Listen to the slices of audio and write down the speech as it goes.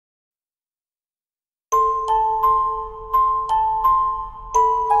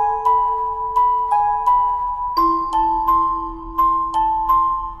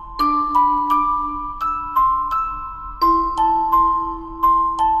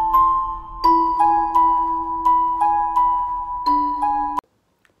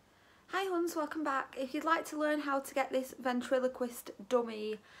back. If you'd like to learn how to get this ventriloquist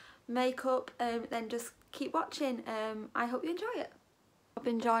dummy makeup, then just keep watching. I hope you enjoy it. I've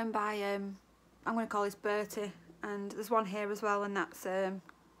been joined by, I'm going to call this Bertie, and there's one here as well, and that's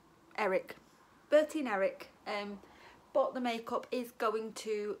Eric. Bertie and Eric. But the makeup is going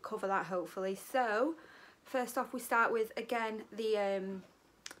to cover that hopefully. So first off we start with, again,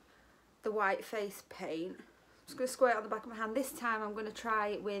 the white face paint. I'm just going to squirt it on the back of my hand. This time I'm going to try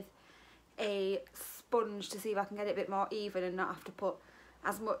it with a sponge to see if I can get it a bit more even and not have to put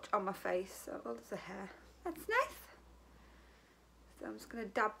as much on my face. So, oh, there's the hair. That's nice. So I'm just going to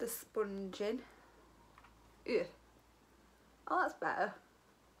dab the sponge in. Ew. Oh, that's better.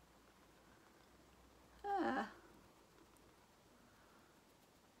 Ah.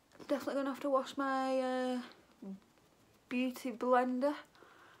 Definitely going to have to wash my beauty blender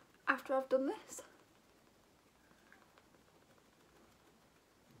after I've done this.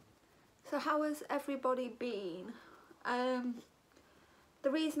 So how has everybody been?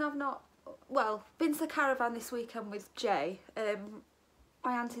 The reason I've not, well, been to the caravan this weekend with Jay.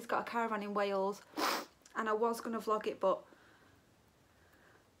 My auntie's got a caravan in Wales and I was going to vlog it, but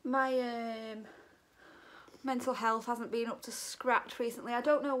my mental health hasn't been up to scratch recently. I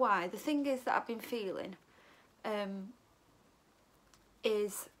don't know why. The thing is that I've been feeling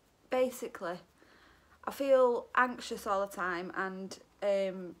is basically I feel anxious all the time and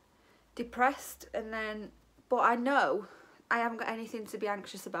depressed, and then but I know I haven't got anything to be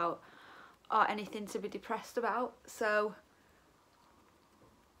anxious about or anything to be depressed about, so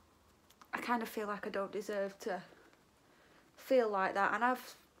I kind of feel like I don't deserve to feel like that. And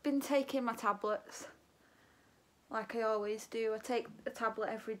I've been taking my tablets like I always do. I take a tablet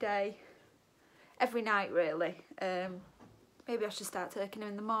every day, every night really. Maybe I should start taking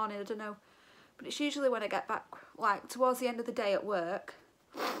them in the morning, I don't know. But it's usually when I get back, like towards the end of the day at work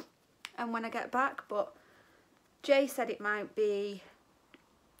and when I get back. But Jay said it might be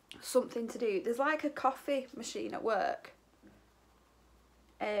something to do. There's like a coffee machine at work.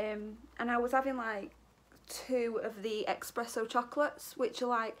 And I was having like 2 of the espresso chocolates, which are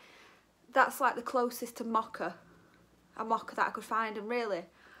like, that's like the closest to mocha. A mocha that I could find, and really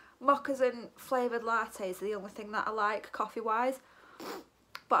mochas and flavoured lattes are the only thing that I like coffee wise,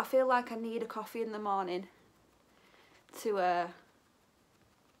 but I feel like I need a coffee in the morning to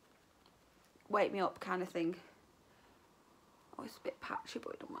wake me up, kind of thing. Oh, it's a bit patchy,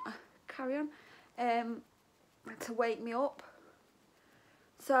 but it don't matter, carry on. To wake me up,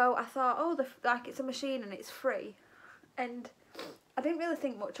 so I thought, oh, like it's a machine and it's free, and I didn't really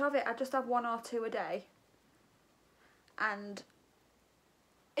think much of it. I just have 1 or 2 a day and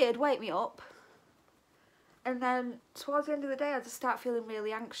it'd wake me up, and then towards the end of the day I just start feeling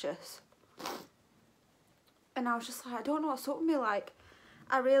really anxious, and I was just like, I don't know what's up with me. Like,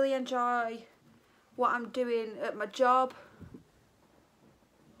 I really enjoy what I'm doing at my job.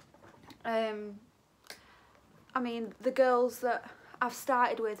 I mean, the girls that I've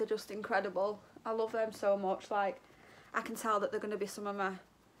started with are just incredible. I love them so much. Like, I can tell that they're going to be some of my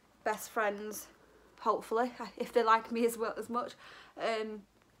best friends, hopefully, if they like me as much.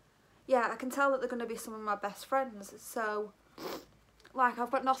 Yeah, I can tell that they're going to be some of my best friends. So, like,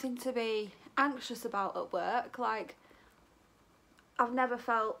 I've got nothing to be anxious about at work. Like, I've never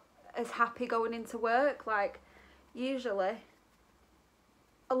felt as happy going into work. Like, usually,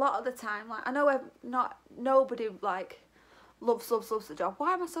 a lot of the time, like, I know nobody, like, loves the job.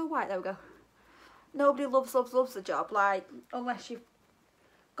 Why am I so white? There we go. Nobody loves the job, like, unless you've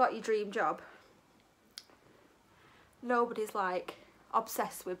got your dream job. Nobody's like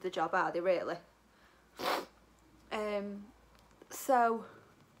obsessed with the job, are they, really? So,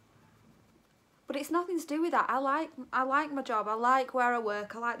 but it's nothing to do with that. I like my job. I like where I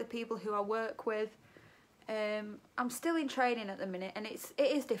work. I like the people who I work with. I'm still in training at the minute, and it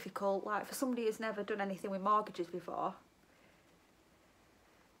is difficult. Like, for somebody who's never done anything with mortgages before,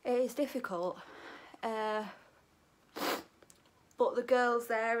 it is difficult. But the girls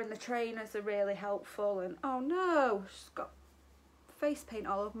there and the trainers are really helpful, and oh no, she's got face paint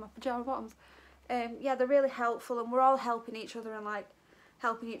all over my pyjama bottoms. Yeah, they're really helpful, and we're all helping each other and like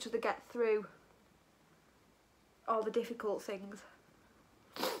helping each other get through all the difficult things.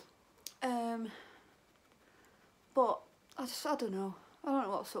 But I don't know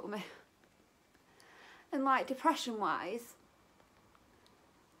what's up with me. And like, depression wise,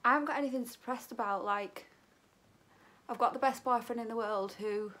 I haven't got anything depressed about. Like, I've got the best boyfriend in the world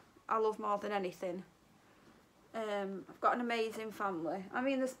who I love more than anything. I've got an amazing family. I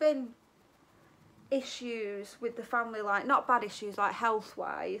mean, there's been issues with the family, like, not bad issues, like health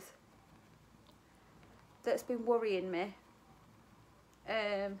wise, that's been worrying me.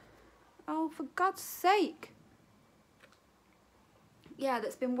 Oh, for God's sake. Yeah,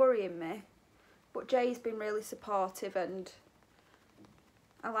 that's been worrying me. But Jay's been really supportive, and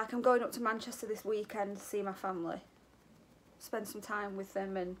I'm going up to Manchester this weekend to see my family. Spend some time with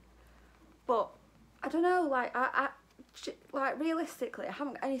them, but I don't know, like realistically, I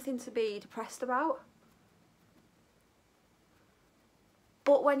haven't got anything to be depressed about.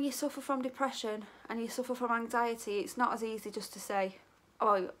 But when you suffer from depression and you suffer from anxiety, it's not as easy just to say,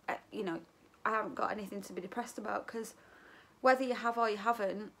 oh, you know, I haven't got anything to be depressed about, because whether you have or you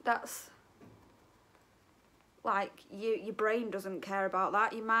haven't, that's like your brain doesn't care about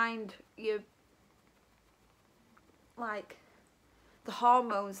that. Your mind, like the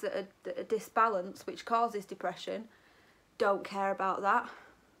hormones that are disbalanced, which causes depression, don't care about that.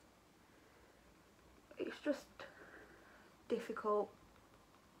 It's just difficult.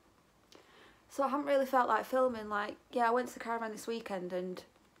 So I haven't really felt like filming. Like, yeah, I went to the caravan this weekend and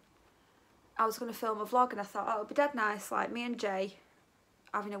I was going to film a vlog, and I thought, oh, it'd be dead nice, like me and Jay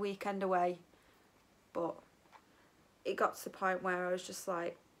having a weekend away. But it got to the point where I was just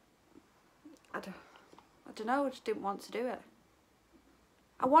like, I don't know, I just didn't want to do it.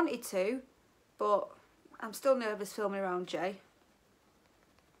 I wanted to, but I'm still nervous filming around Jay.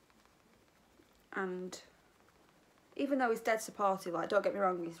 And even though he's dead supportive, like, don't get me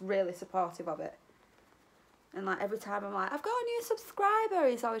wrong, he's really supportive of it. And like every time I'm like, I've got a new subscriber,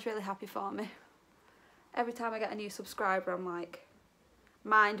 he's always really happy for me. Every time I get a new subscriber, I'm like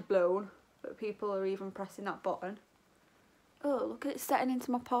mind blown that people are even pressing that button. Oh, look at it setting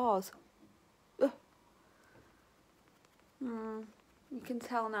into my paws. You can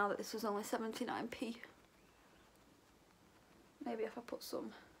tell now that this was only 79p. Maybe if I put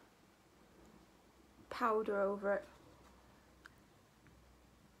some powder over it.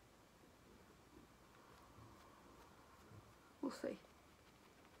 We'll see.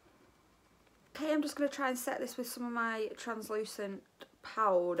 Okay, I'm just going to try and set this with some of my translucent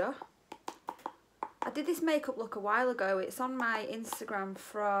powder. I did this makeup look a while ago. It's on my Instagram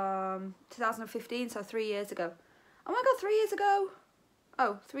from 2015, so 3 years ago. Oh my god, 3 years ago!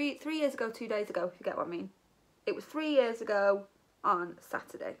 Oh, three years ago, 2 days ago, if you get what I mean. It was 3 years ago on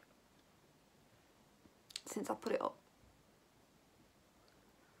Saturday since I put it up.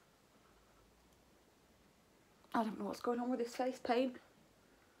 I don't know what's going on with this face paint.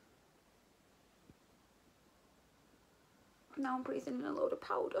 Now I'm breathing in a load of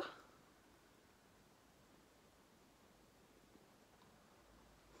powder.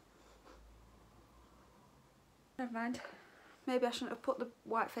 Never mind. Maybe I shouldn't have put the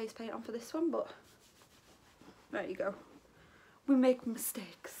white face paint on for this one, but there you go. We make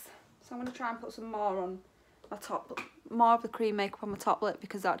mistakes. So I'm going to try and put some more on my top, more of the cream makeup on my top lip,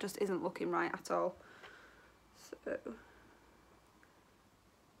 because that just isn't looking right at all. So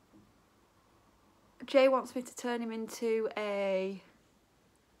Jay wants me to turn him into a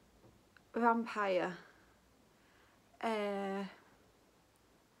vampire.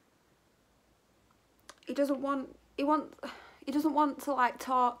 He doesn't want to like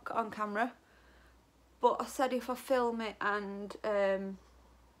talk on camera, but I said if I film it and then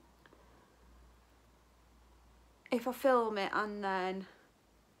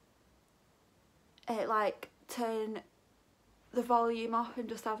like turn the volume off and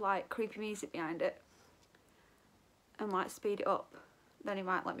just have like creepy music behind it and like speed it up, then he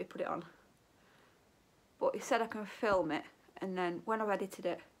might let me put it on. But he said I can film it, and then when I've edited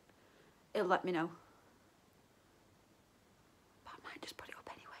it, he'll let me know. But I might just put it up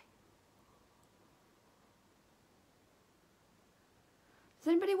anyway. Does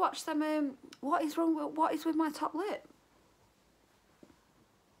anybody watch them, what is with my top lip?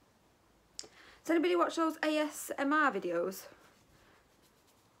 Does anybody watch those ASMR videos?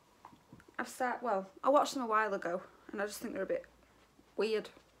 I watched them a while ago, and I just think they're a bit weird.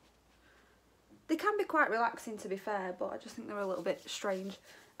 They can be quite relaxing, to be fair, but I just think they're a little bit strange.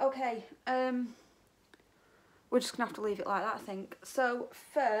 Okay, we're just gonna have to leave it like that, I think. So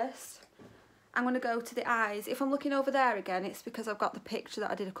first, I'm gonna go to the eyes. If I'm looking over there again, it's because I've got the picture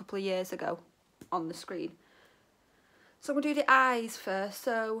that I did a couple of years ago on the screen. So I'm gonna do the eyes first.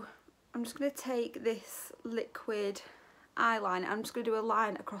 So I'm just gonna take this liquid eyeliner. I'm just gonna do a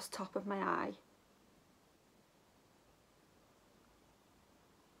line across the top of my eye.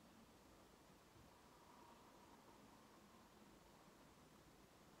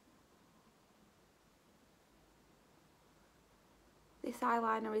 This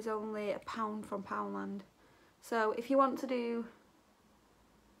eyeliner is only £1 from Poundland. So if you want to do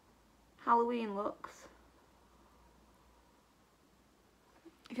Halloween looks,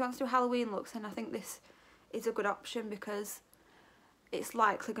 then I think this is a good option, because it's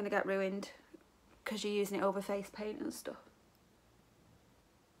likely going to get ruined because you're using it over face paint and stuff.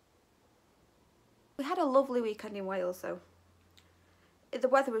 We had a lovely weekend in Wales though. The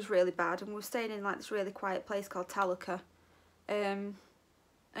weather was really bad and we were staying in like this really quiet place called Talica. And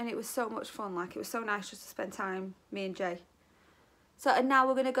it was so much fun, like it was so nice just to spend time, me and Jay. So, and now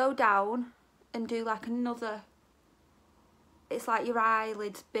we're going to go down and do like another, it's like your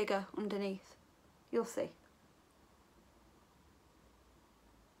eyelids bigger underneath. You'll see.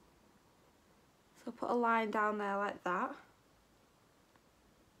 So put a line down there like that.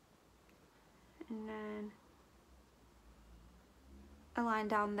 And then a line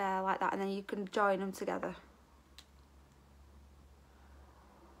down there like that, and then you can join them together.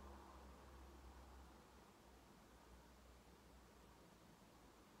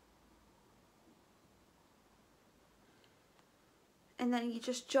 And then you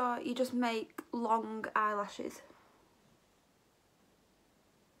just make long eyelashes.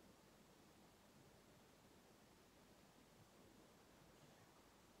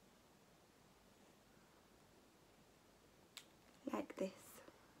 Like this.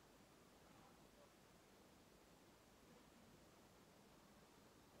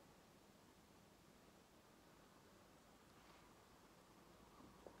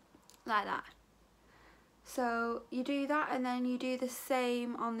 Like that. So you do that and then you do the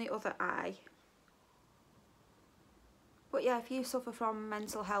same on the other eye. But yeah, if you suffer from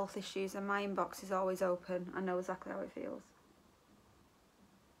mental health issues, then my inbox is always open. I know exactly how it feels.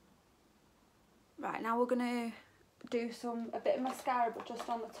 Right, now we're going to do a bit of mascara, but just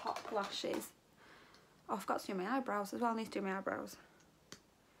on the top lashes. Oh, I forgot to do my eyebrows as well. I need to do my eyebrows.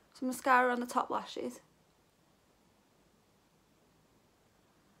 Some mascara on the top lashes.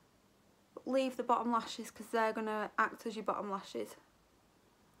 Leave the bottom lashes because they're going to act as your bottom lashes.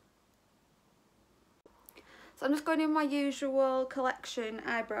 So I'm just going in my usual collection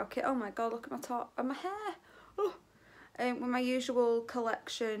eyebrow kit. Oh my god, look at my top and my hair. Oh. With my usual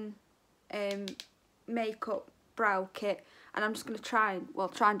collection makeup brow kit, and I'm just going to try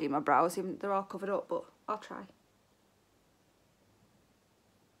and do my brows, even they're all covered up, but I'll try.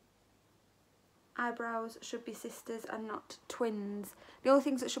 Eyebrows should be sisters and not twins. The only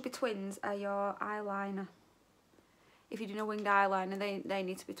things that should be twins are your eyeliner. If you're doing a winged eyeliner, they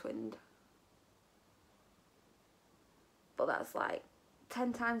need to be twinned. But that's like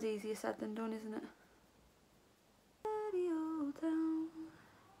 10 times easier said than done, isn't it?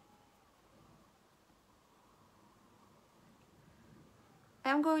 I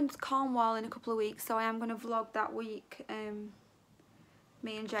am going to Cornwall in a couple of weeks, so I am going to vlog that week.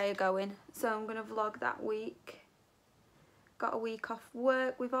 Me and Jay are going, so I'm going to vlog that week. Got a week off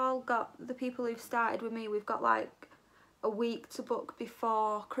work. We've all got, the people who've started with me, we've got like a week to book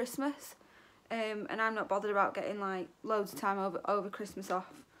before Christmas. And I'm not bothered about getting like loads of time over Christmas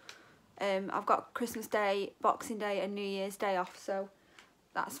off. I've got Christmas Day, Boxing Day and New Year's Day off, so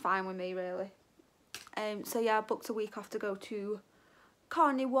that's fine with me really. So yeah, I booked a week off to go to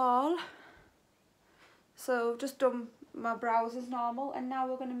Cornwall. So I've just done my brows as normal, and now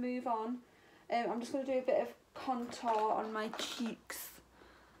we're going to move on. I'm just going to do a bit of contour on my cheeks.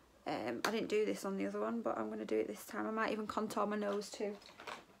 I didn't do this on the other one, but I'm going to do it this time. I might even contour my nose too.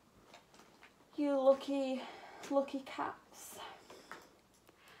 You lucky cats.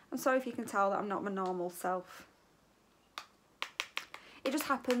 I'm sorry if you can tell that I'm not my normal self. It just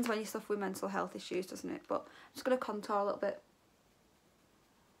happens when you suffer with mental health issues, doesn't it? But I'm just going to contour a little bit.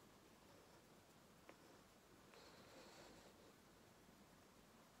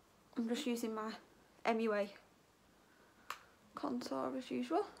 I'm just using my MUA contour as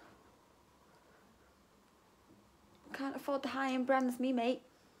usual. Can't afford the high-end brands, me mate.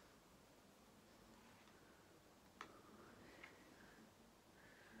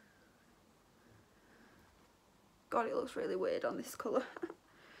 God, it looks really weird on this colour.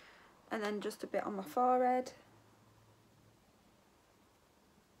 And then just a bit on my forehead.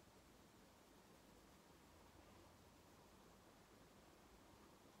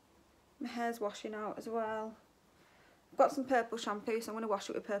 My hair's washing out as well. I've got some purple shampoo, so I'm going to wash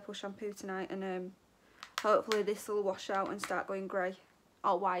it with purple shampoo tonight, and hopefully this will wash out and start going grey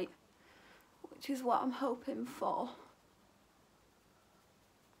or white, which is what I'm hoping for.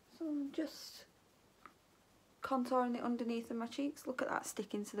 So I'm just contouring it underneath of my cheeks. Look at that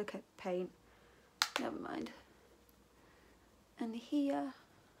sticking to the paint. Never mind. And here.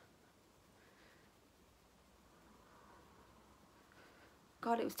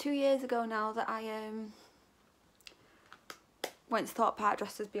 God, it was 2 years ago now that I went to Thorpe Park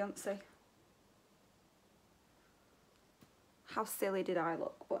dressed as Beyonce. How silly did I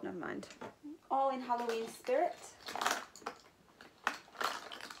look, but never mind. All in Halloween spirit.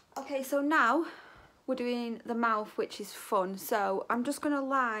 Okay, so now we're doing the mouth, which is fun. So I'm just going to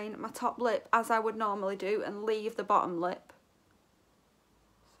line my top lip as I would normally do and leave the bottom lip.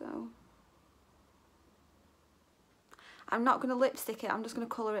 So I'm not going to lipstick it, I'm just going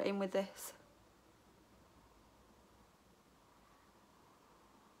to colour it in with this.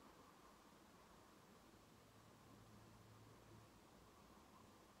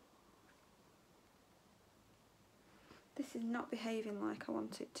 This is not behaving like I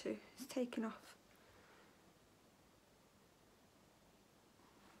want it to. It's taken off.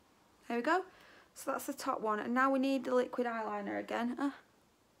 There we go. So that's the top one. And now we need the liquid eyeliner again.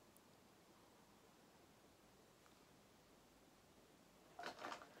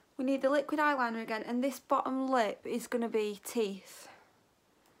 We need the liquid eyeliner again. And this bottom lip is going to be teeth.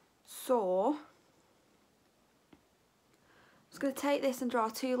 So I'm just going to take this and draw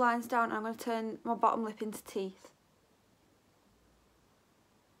 2 lines down. And I'm going to turn my bottom lip into teeth.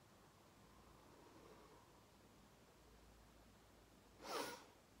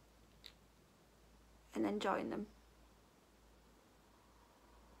 And then join them.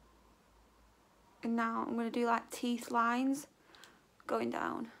 And now I'm going to do like teeth lines going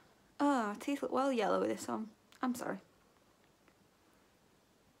down. Oh, teeth look well yellow with this on. I'm sorry.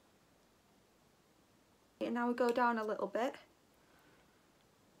 And now we go down a little bit.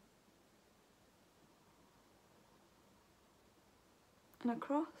 And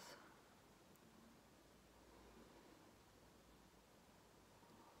across.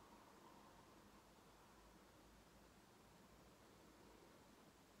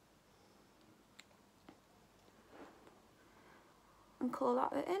 And colour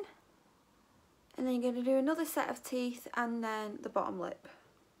that bit in. And then you're going to do another set of teeth and then the bottom lip.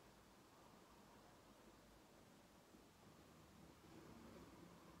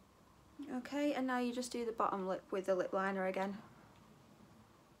 Okay, and now you just do the bottom lip with the lip liner again.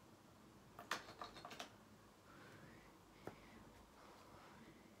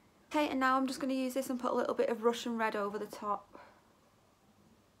 Okay, and now I'm just going to use this and put a little bit of Russian red over the top.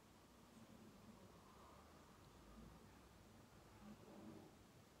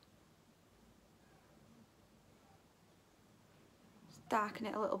 Darken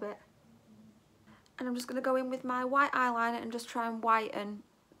it a little bit. And I'm just going to go in with my white eyeliner and just try and whiten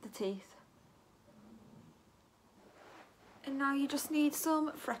the teeth. And now you just need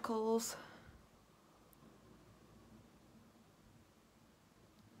some freckles.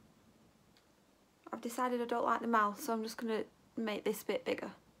 I've decided I don't like the mouth, so I'm just going to make this bit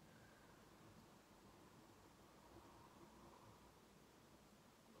bigger.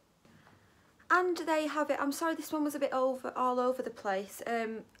 And there you have it. I'm sorry this one was a bit all over the place.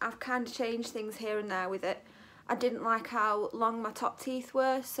 I've kind of changed things here and there with it. I didn't like how long my top teeth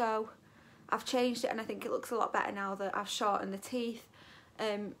were, so I've changed it and I think it looks a lot better now that I've shortened the teeth.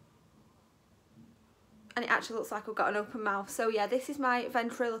 And it actually looks like I've got an open mouth. So yeah, this is my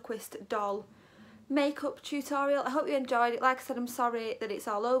ventriloquist doll makeup tutorial. I hope you enjoyed it. Like I said, I'm sorry that it's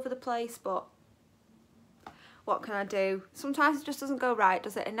all over the place, but what can I do? Sometimes it just doesn't go right,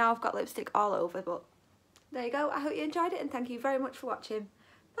 does it? And now I've got lipstick all over, but there you go. I hope you enjoyed it and thank you very much for watching.